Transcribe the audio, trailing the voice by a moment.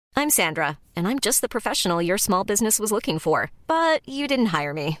I'm Sandra, and I'm just the professional your small business was looking for. But you didn't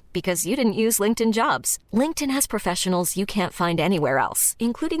hire me because you didn't use LinkedIn Jobs. LinkedIn has professionals you can't find anywhere else,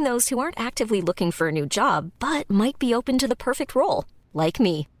 including those who aren't actively looking for a new job, but might be open to the perfect role, like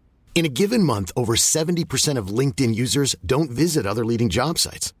me. In a given month, over 70% of LinkedIn users don't visit other leading job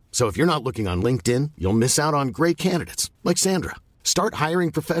sites. So if you're not looking on LinkedIn, you'll miss out on great candidates like Sandra. Start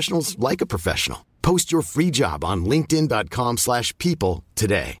hiring professionals like a professional. Post your free job on linkedin.com/people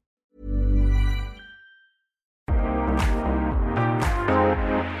today.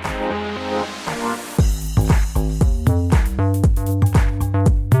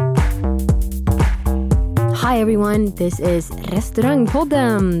 Hi everyone, this is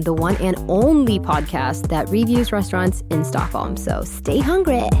Restaurangpodden, the one and only podcast that reviews restaurants in Stockholm. So stay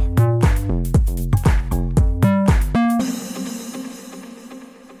hungry!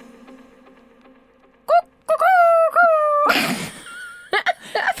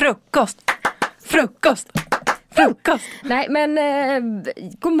 Frukost! Nej men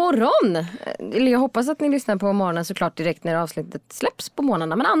god morgon! Eller jag hoppas att ni lyssnar på morgonen såklart direkt när avsnittet släpps på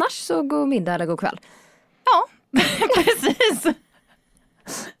morgnarna. Men annars så god middag eller god kväll. Ja, precis.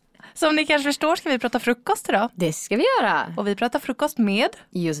 Som ni kanske förstår ska vi prata frukost idag. Det ska vi göra. Och vi pratar frukost med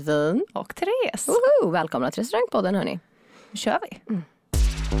Josefin och Therese. Woho! Välkomna till Restaurangpodden hörni. Nu kör vi.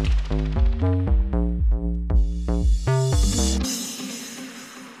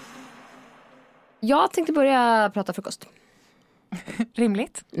 Jag tänkte börja prata frukost.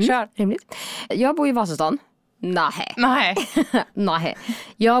 Rimligt. Kör. Rimligt. Jag bor i Vasastan. Nej.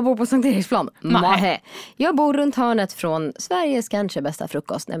 Jag bor på Sankt Eriksplan. Nej. Jag bor runt hörnet från Sveriges kanske bästa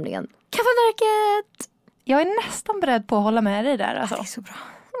frukost, nämligen Kaffeverket. Jag är nästan beredd på att hålla med dig där. Alltså. Det är så bra.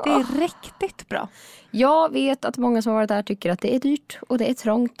 Det är riktigt bra. Jag vet att många som har varit där tycker att det är dyrt och det är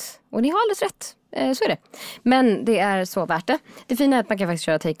trångt. Och ni har alldeles rätt. Så är det. Men det är så värt det. Det fina är att man kan faktiskt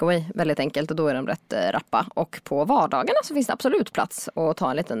köra takeaway väldigt enkelt och då är de rätt rappa. Och på vardagarna så finns det absolut plats att ta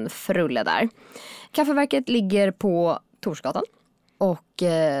en liten frulle där. Kaffeverket ligger på Torsgatan och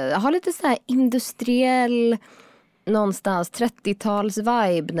har lite så här industriell, någonstans 30-tals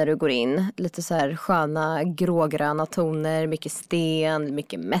vibe när du går in. Lite så här sköna grågröna toner, mycket sten,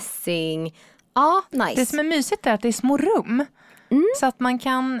 mycket mässing. Ja, nice. Det som är mysigt är att det är små rum. Så att man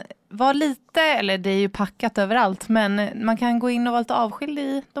kan vara lite, eller det är ju packat överallt, men man kan gå in och vara lite avskild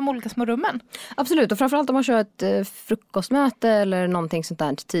i de olika små rummen. Absolut, och framförallt om man kör ett frukostmöte eller någonting sånt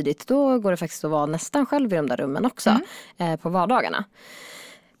där tidigt, då går det faktiskt att vara nästan själv i de där rummen också på vardagarna.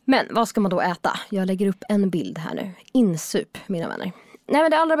 Men vad ska man då äta? Jag lägger upp en bild här nu. Insup, mina vänner. Nej,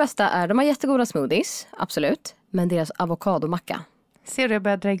 men det allra bästa är, de har jättegoda smoothies, absolut, men deras avokadomacka. Ser du, jag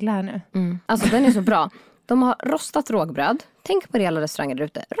börjar dregla här nu. Alltså den är så bra. De har rostat rågbröd. Tänk på det alla restauranger där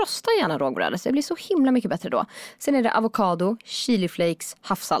ute. Rosta gärna rågbrödet. Det blir så himla mycket bättre då. Sen är det avokado, chiliflakes,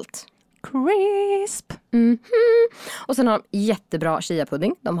 havssalt. Crisp! Och sen har de jättebra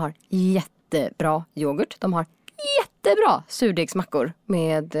chia-pudding. De har jättebra yoghurt. De har jättebra surdegsmackor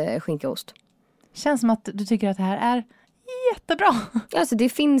med skinka och ost. Känns som att du tycker att det här är jättebra. Alltså det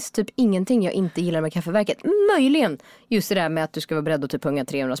finns typ ingenting jag inte gillar med Kaffeverket. Möjligen just det där med att du ska vara beredd att typ punga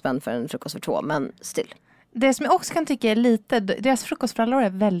 300 spänn för en frukost för 2. Men still. Det som jag också kan tycka är lite, deras frukostfrallor är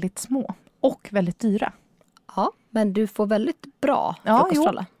väldigt små och väldigt dyra. Ja, men du får väldigt bra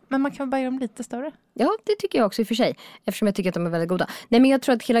frukostfralla. Men man kan bara göra dem lite större. Ja, det tycker jag också i och för sig. Eftersom jag tycker att de är väldigt goda. Nej, men jag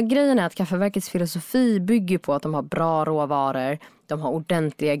tror att hela grejen är att Kaffeverkets filosofi bygger på att de har bra råvaror. De har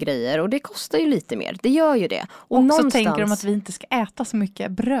ordentliga grejer. Och det kostar ju lite mer. Det gör ju det. Och någonstans... så tänker de att vi inte ska äta så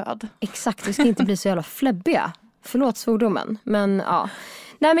mycket bröd. Exakt, vi ska inte bli så jävla fläbbiga. Förlåt svordomen. Men ja.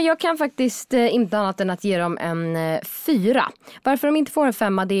 Nej, men jag kan faktiskt inte annat än att ge dem en 4. Varför de inte får en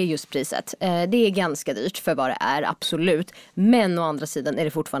 5, det är just priset. Det är ganska dyrt för vad det är, absolut. Men å andra sidan är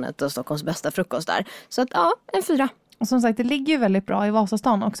det fortfarande ett av Stockholms bästa frukostar. Så att ja, en 4. Och som sagt, det ligger ju väldigt bra i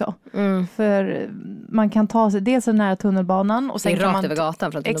Vasastan också. För man kan ta sig dels nära tunnelbanan. Och sen det är rakt över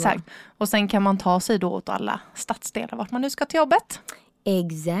gatan från tunnelbanan. Exakt. Och sen kan man ta sig då åt alla stadsdelar vart man nu ska till jobbet.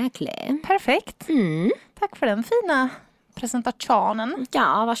 Exactly. Perfekt. Tack för den fina presentationen.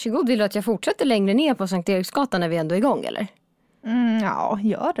 Ja, varsågod. Vill du att jag fortsätter längre ner på Sankt Eriksgatan när vi ändå är igång, eller? Ja,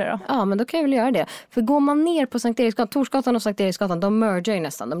 gör det då. Ja, men då kan jag väl göra det. För går man ner på Sankt Eriksgatan, Torsgatan och Sankt Eriksgatan, de merger ju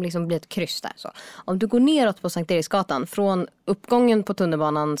nästan. De liksom blir ett kryss där. Så. Om du går neråt på Sankt Eriksgatan från uppgången på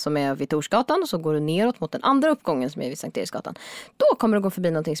tunnelbanan som är vid Torsgatan, så går du neråt mot den andra uppgången som är vid Sankt Eriksgatan. Då kommer du gå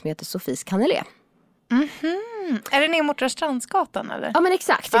förbi någonting som heter Sofies Cannelé. Är det ner mot Rörstrandsgatan eller? Ja, men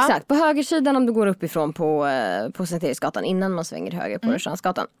exakt. På högersidan om du går uppifrån på Sankt Eriksgatan innan man svänger höger på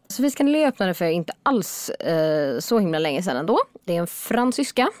Rörstrandsgatan. Sofies Cannelé öppnade för inte alls så himla länge sedan ändå. Det är en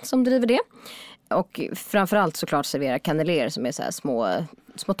fransyska som driver det. Och framförallt såklart serverar kanneler som är så här små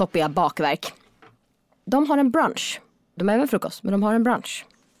små toppiga bakverk. De har en brunch. De är även frukost, men de har en brunch.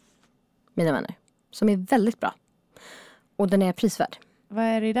 Mina vänner. Som är väldigt bra. Och den är prisvärd. Vad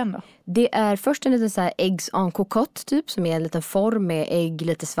är det i den då? Det är först en liten så här eggs en cocotte typ. Som är en liten form med ägg,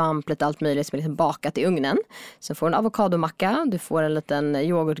 lite svamp, lite allt möjligt som är liksom bakat i ugnen. Sen får du en avokadomacka. Du får en liten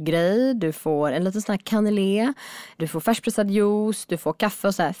yoghurtgrej. Du får en liten sån här cannelé. Du får färskpressad juice. Du får kaffe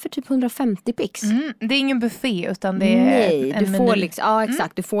och så här för typ 150 pix. Det är ingen buffé utan det är Nej, en du meny. får liksom, ja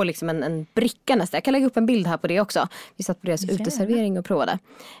exakt, du får liksom en bricka nästan. Jag kan lägga upp en bild här på det också. Vi satt på deras uteservering och provade.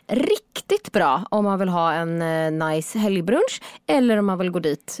 Riktigt bra om man vill ha en nice helgbrunch eller om man vill gå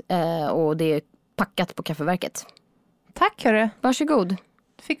dit och det är packat på kaffeverket. Tack hörru. Varsågod.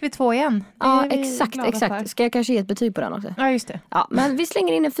 Då fick vi 2 igen. Det Ja, är vi glada exakt. för. Ska jag kanske ge ett betyg på den också? Ja, just det. Ja, men vi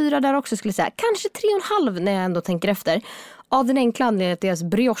slänger in en 4 där också skulle jag säga. Kanske 3,5 när jag ändå tänker efter. Av den enkla anledningen att deras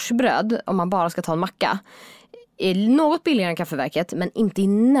briochebröd, om man bara ska ta en macka, är något billigare än kaffeverket men inte i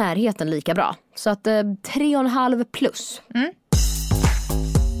närheten lika bra. Så att 3,5 plus.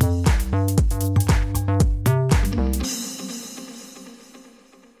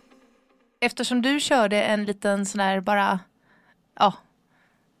 Eftersom du körde en liten sån där bara,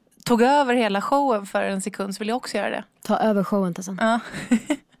 tog över hela showen för en sekund så vill jag också göra det. Ta över showen Tessan. Ja.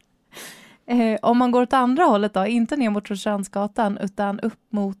 Om man går åt andra hållet då, inte ner mot Rörstrandsgatan utan upp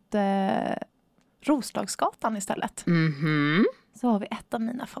mot Roslagsgatan istället. Så har vi ett av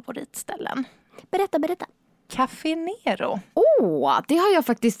mina favoritställen. Berätta. Café Nero. Det har jag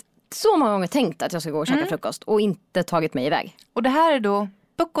faktiskt så många gånger tänkt att jag ska gå och käka frukost och inte tagit mig iväg. Och det här är då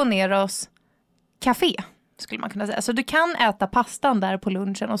Buco Neros café skulle man kunna säga. Så du kan äta pastan där på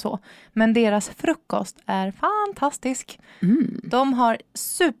lunchen och så. Men deras frukost är fantastisk. De har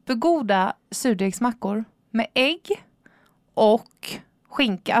supergoda surdegsmackor med ägg och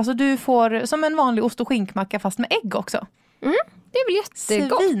skinka. Alltså du får som en vanlig ost- och skinkmacka fast med ägg också. Det är väl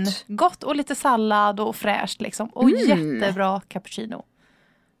jättegott. Svingott och lite sallad och fräscht liksom. Och jättebra cappuccino.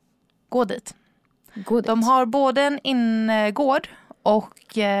 Gå dit. De har både en innergård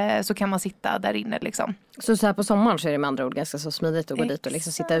och så kan man sitta där inne liksom. Så här på sommaren så är det med andra ord ganska så smidigt att gå dit och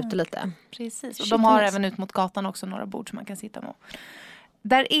liksom sitta ute lite. Precis, och de har även ut mot gatan också några bord som man kan sitta med.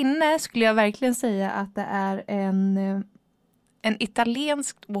 Där inne skulle jag verkligen säga att det är en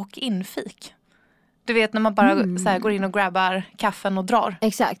italiensk walk-in-fik. Du vet när man bara så här går in och grabbar kaffen och drar.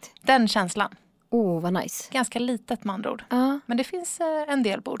 Exakt. Den känslan. Vad nice. Ganska litet med andra ord. Men det finns en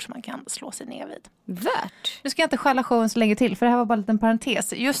del bord som man kan slå sig ner vid. Värt. Nu ska jag inte skälla showen så länge till för det här var bara en liten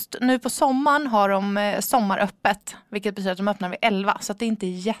parentes. Just nu på sommaren har de sommaröppet. Vilket betyder att de öppnar vid 11. Så att det inte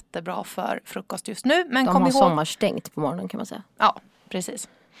är jättebra för frukost just nu. Men de kom har ihåg... sommarstängt på morgonen kan man säga. Ja, precis.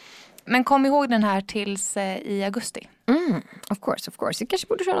 Men kom ihåg den här tills i augusti. Of course. Vi kanske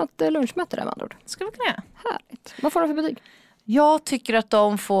borde köra något lunchmöte där med andra ord. Ska vi kunna göra? Härligt. Vad får de för betyg? Jag tycker att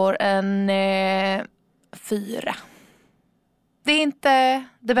de får en 4. Det är inte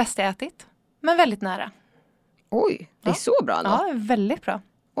det bästa jag ätit. Men väldigt nära. Oj, det är så bra ändå. Ja, väldigt bra.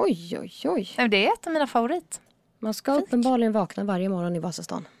 Oj. Nej, det är ett av mina favorit. Man ska uppenbarligen vakna varje morgon i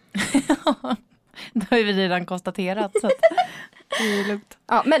Vasastan. Det har vi redan konstaterat. Så att det är lugnt.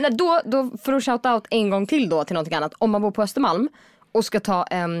 Ja, men då för att shout out en gång till då till någonting annat. Om man bor på Östermalm och ska ta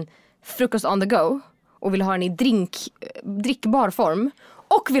en frukost on the go och vill ha den i drickbar form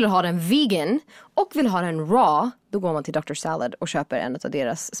och vill ha den vegan och vill ha den raw, då går man till Dr. Salad och köper en av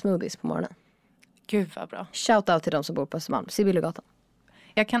deras smoothies på morgonen. Gud vad bra. Shout out till de som bor på Östermalm, Sibyllegatan.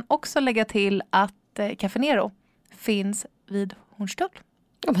 Jag kan också lägga till att Café Nero finns vid Hornstull.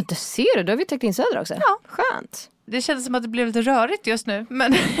 Ja men det ser du, då har vi täckt in Söder också. Ja. Skönt. Det kändes som att det blev lite rörigt just nu.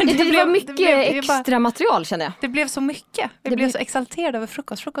 Men det blev mycket extra material känner jag. Det blev så mycket. Vi blev så exalterade över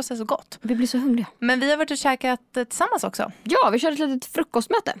frukost. Frukost är så gott. Vi blir så hungriga. Men vi har varit och käkat tillsammans också. Ja, vi körde ett litet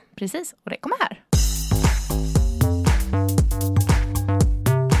frukostmöte. Precis, och det kommer här.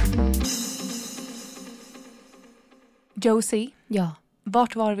 Josie, Ja.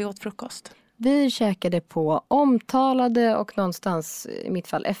 vart var vi åt frukost? Vi käkade på omtalade och någonstans i mitt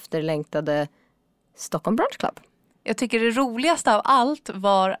fall efterlängtade Stockholm Brunch Club. Jag tycker det roligaste av allt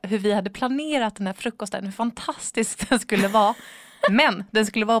var hur vi hade planerat den här frukosten. Hur fantastisk den skulle vara. Men den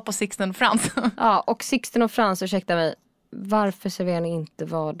skulle vara på Sixten Frans. Ja, och Sixten och Frans, ursäkta mig. Varför serverar ni inte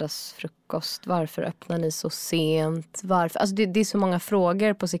vardagsfrukost? Varför öppnar ni så sent? Varför? Alltså det är så många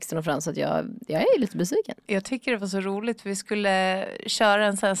frågor på Sixten och Frans att jag är lite besviken. Jag tycker det var så roligt. Vi skulle köra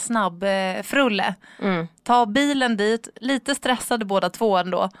en sån här snabb frulle. Ta bilen dit. Lite stressade båda två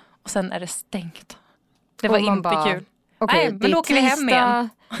ändå. Och sen är det stängt. Det var inte kul. Okej, men då åker vi hem igen.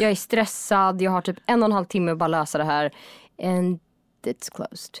 Jag är stressad. Jag har typ 1,5 timme att bara lösa det här. And it's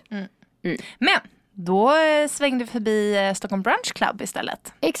closed. Men Då svängde vi förbi Stockholm Brunch Club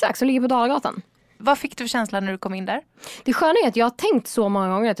istället. Exakt, som ligger på Dalagatan. Vad fick du för känsla när du kom in där? Det sköna är att jag har tänkt så många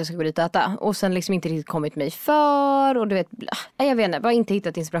gånger att jag ska gå dit och äta. Och sen liksom inte riktigt kommit mig för. Och du vet, jag vet inte, bara inte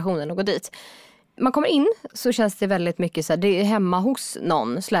hittat inspirationen att gå dit. Man kommer in så känns det väldigt mycket så här, det är hemma hos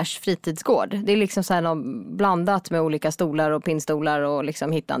någon / fritidsgård. Det är liksom så här blandat med olika stolar och pinnstolar och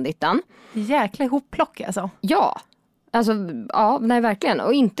liksom hittan-dittan. Jäkla ihopplock alltså. Ja. Alltså, ja, nej verkligen.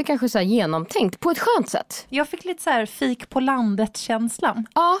 Och inte kanske så här genomtänkt på ett skönt sätt. Jag fick lite så här fik på landet-känslan.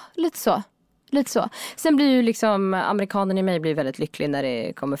 Ja, lite så. Lite så. Sen blir ju liksom amerikanen i mig blir väldigt lycklig när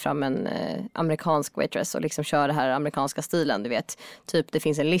det kommer fram en amerikansk waitress och liksom kör det här amerikanska stilen, du vet. Typ det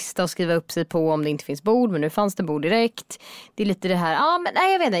finns en lista att skriva upp sig på om det inte finns bord, men nu fanns det bord direkt. Det är lite det här, men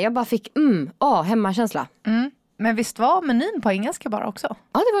nej jag vet inte, jag bara fick hemmakänsla. Men visst var menyn på engelska bara också?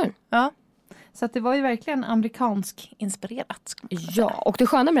 Ja, det var den. Ja. Så att det var ju verkligen amerikansk inspirerat. Ja, och det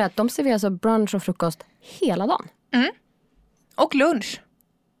sköna med det är att de serverar alltså brunch och frukost hela dagen. Och lunch.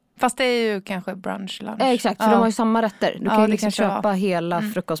 Fast det är ju kanske brunch, lunch. Exakt, för de har ju samma rätter. Du kan ju liksom köpa hela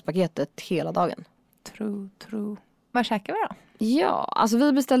frukostpaketet hela dagen. True. Vad käkar vi då? Ja, alltså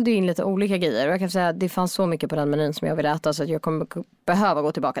vi beställde ju in lite olika grejer. Och jag kan säga att det fanns så mycket på den menyn som jag vill äta så att jag kommer behöva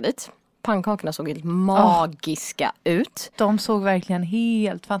gå tillbaka dit. Pannkakorna såg helt magiska ut. De såg verkligen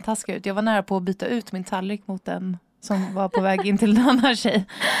helt fantastiska ut. Jag var nära på att byta ut min tallrik mot den som var på väg in till en annan tjej.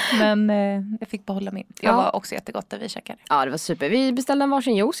 Men jag fick behålla min. Jag var också jättegott där vi käkade. Ja, det var super. Vi beställde en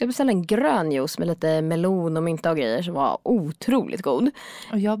varsin juice. Jag beställde en grön juice med lite melon och mynta och grejer som var otroligt god.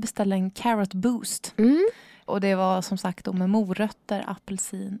 Och jag beställde en carrot boost. Och det var som sagt då med morötter,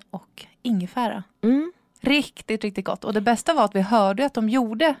 apelsin och ingefära. Riktigt, riktigt gott. Och det bästa var att vi hörde att de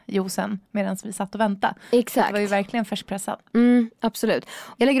gjorde juicen medan vi satt och väntade. Exakt. Det var ju verkligen färskpressad. Absolut.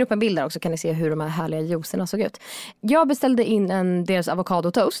 Jag lägger upp en bild där också, kan ni se hur de här härliga juicerna såg ut. Jag beställde in deras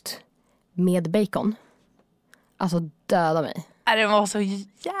avokado toast med bacon. Alltså döda mig. Den var så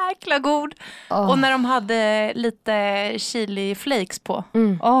jäkla god. Och när de hade lite chili flakes på.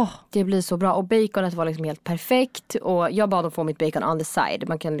 Det blir så bra. Och baconet var liksom helt perfekt. Och jag bad att få mitt bacon on the side.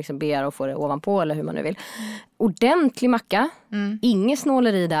 Man kan liksom begära att få det ovanpå eller hur man nu vill. Ordentlig macka. Inget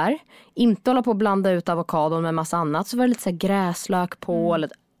snåleri där. Inte hålla på att blanda ut avokadon med massa annat. Så var det lite så här gräslök på.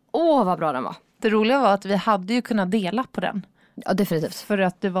 Vad bra den var. Det roliga var att vi hade ju kunnat dela på den. Ja, definitivt. För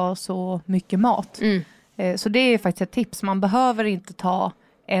att det var så mycket mat. Så det är faktiskt ett tips. Man behöver inte ta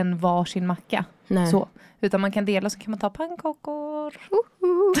en varsin macka. Så, utan man kan dela, så kan man ta pannkakor.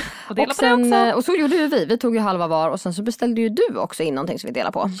 Och dela på det också. Och så gjorde ju vi. Vi tog ju halva var och sen så beställde ju du också in någonting som vi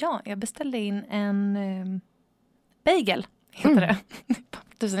delar på. Ja, jag beställde in en bagel. Heter det.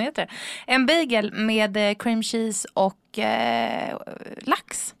 Tusen heter det. En bagel med cream cheese och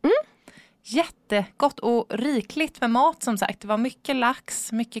lax. Jättegott och rikligt med mat som sagt. Det var mycket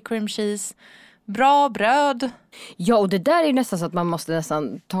lax, mycket cream cheese. Bra bröd. Ja, och det där är nästan så att man måste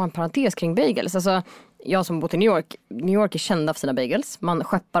nästan ta en parentes kring bagels. Alltså, jag som bott i New York är kända för sina bagels. Man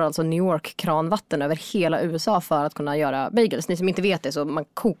skeppar alltså New York-kranvatten över hela USA för att kunna göra bagels. Ni som inte vet det, så man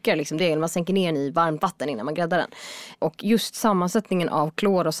kokar liksom degen, man sänker ner den i varmt vatten innan man gräddar den. Och just sammansättningen av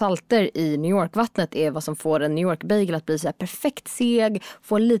klor och salter i New York-vattnet är vad som får en New York-bagel att bli så här perfekt seg,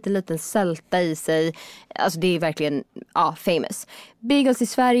 få en liten sälta i sig. Alltså det är verkligen famous. Bagels i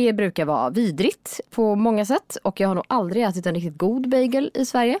Sverige brukar vara vidrigt på många sätt, och jag har nog aldrig ätit en riktigt god bagel i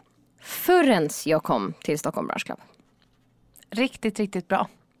Sverige förrän jag kom till Stockholm Brunch Club. Riktigt, riktigt bra.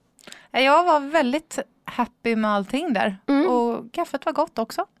 Jag var väldigt happy med allting där. Och kaffet var gott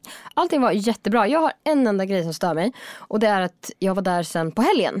också. Allting var jättebra. Jag har en enda grej som stör mig. Och det är att jag var där sen på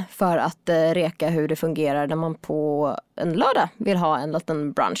helgen för att reka hur det fungerar när man på en lördag vill ha en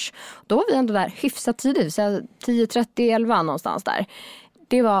liten brunch. Då var vi ändå där hyfsat tidigt. Så 10:30, 11 någonstans där.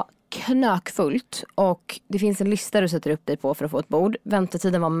 Det var knökfullt och det finns en lista du sätter upp dig på för att få ett bord.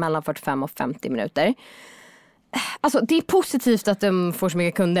 Väntetiden var mellan 45 och 50 minuter. Alltså det är positivt att de får så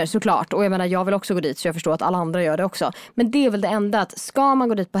mycket kunder såklart. Och jag menar, jag vill också gå dit, så jag förstår att alla andra gör det också. Men det är väl det enda, att ska man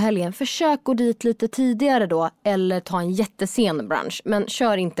gå dit på helgen, försök gå dit lite tidigare då. Eller ta en jättesen brunch. Men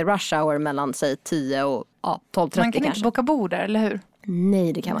kör inte rush hour mellan säg 10 och 12:30 kanske. Man kan inte boka bord där, eller hur?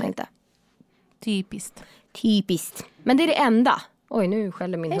 Nej, det kan man inte. Typiskt. Men det är det enda. Oj, nu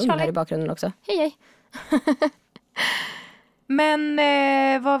skäller min hund här i bakgrunden också. Hej. Men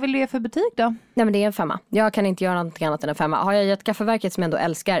vad vill du ge för betyg då? Nej, men det är en 5. Jag kan inte göra någonting annat än en 5. Har jag gett Kaffeverket, som ändå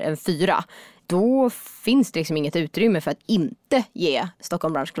älskar, en 4, då finns det liksom inget utrymme för att inte ge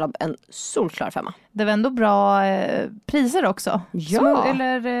Stockholm Brunch Club en solklar 5. Det var ändå bra priser också. Ja.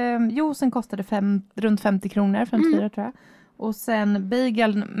 Juicen kostade runt 50 kronor, 54 tror jag. Och sen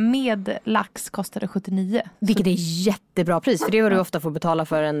bageln med lax kostade 79. Vilket är jättebra pris, för det är vad du ofta får betala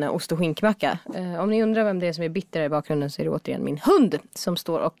för en ost- och skinkmacka. Om ni undrar vem det är som är bitter i bakgrunden så är det återigen min hund som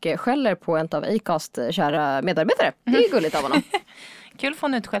står och skäller på en av Acast kära medarbetare. Det är gulligt av honom. Kul att få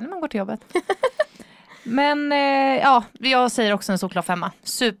en utskäll när man går till jobbet. Men jag säger också en såklart 5.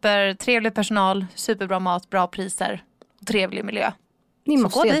 Supertrevlig personal, superbra mat, bra priser, trevlig miljö. Ni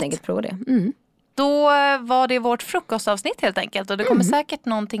måste helt enkelt prova det. Då var det vårt frukostavsnitt helt enkelt. Och det kommer säkert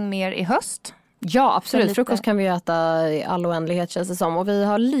någonting mer i höst. Ja, absolut. Frukost kan vi äta i all oändlighet känns det som. Och vi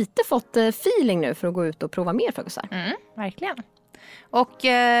har lite fått feeling nu för att gå ut och prova mer frukostar. Verkligen. Och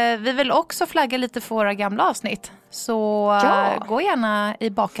vi vill också flagga lite för våra gamla avsnitt. Så gå gärna i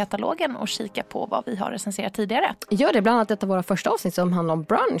bakkatalogen och kika på vad vi har recenserat tidigare. Gör det, bland annat ett av våra första avsnitt som handlar om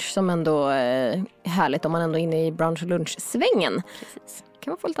brunch. Som ändå är härligt om man ändå är inne i brunch- och lunchsvängen. Precis.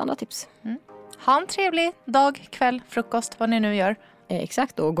 Kan man få lite andra tips. Ha en trevlig dag, kväll, frukost, vad ni nu gör.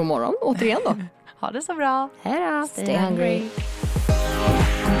 Exakt, och god morgon återigen då. Ha det så bra. Hej då. Stay hungry.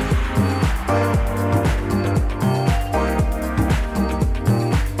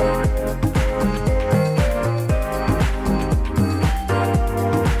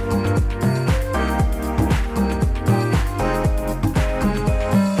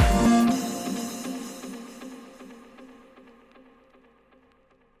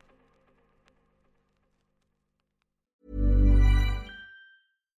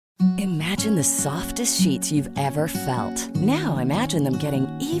 Imagine the softest sheets you've ever felt. Now imagine them getting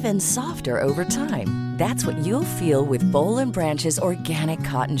even softer over time. That's what you'll feel with Boll and Branch's organic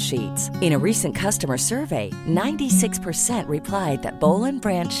cotton sheets. In a recent customer survey, 96% replied that Boll and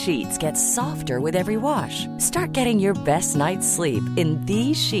Branch sheets get softer with every wash. Start getting your best night's sleep in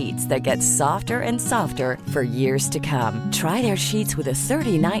these sheets that get softer and softer for years to come. Try their sheets with a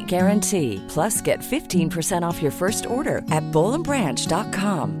 30-night guarantee. Plus, get 15% off your first order at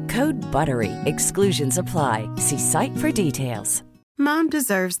bollandbranch.com. Code BUTTERY. Exclusions apply. See site for details. Mom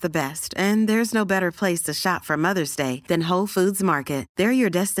deserves the best, and there's no better place to shop for Mother's Day than Whole Foods Market. They're your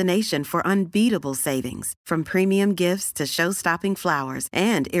destination for unbeatable savings, from premium gifts to show-stopping flowers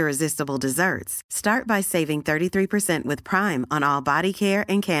and irresistible desserts. Start by saving 33% with Prime on all body care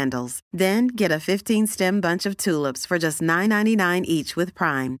and candles. Then get a 15-stem bunch of tulips for just $9.99 each with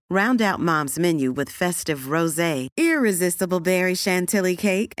Prime. Round out Mom's menu with festive rosé, irresistible berry chantilly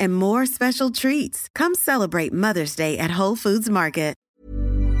cake, and more special treats. Come celebrate Mother's Day at Whole Foods Market.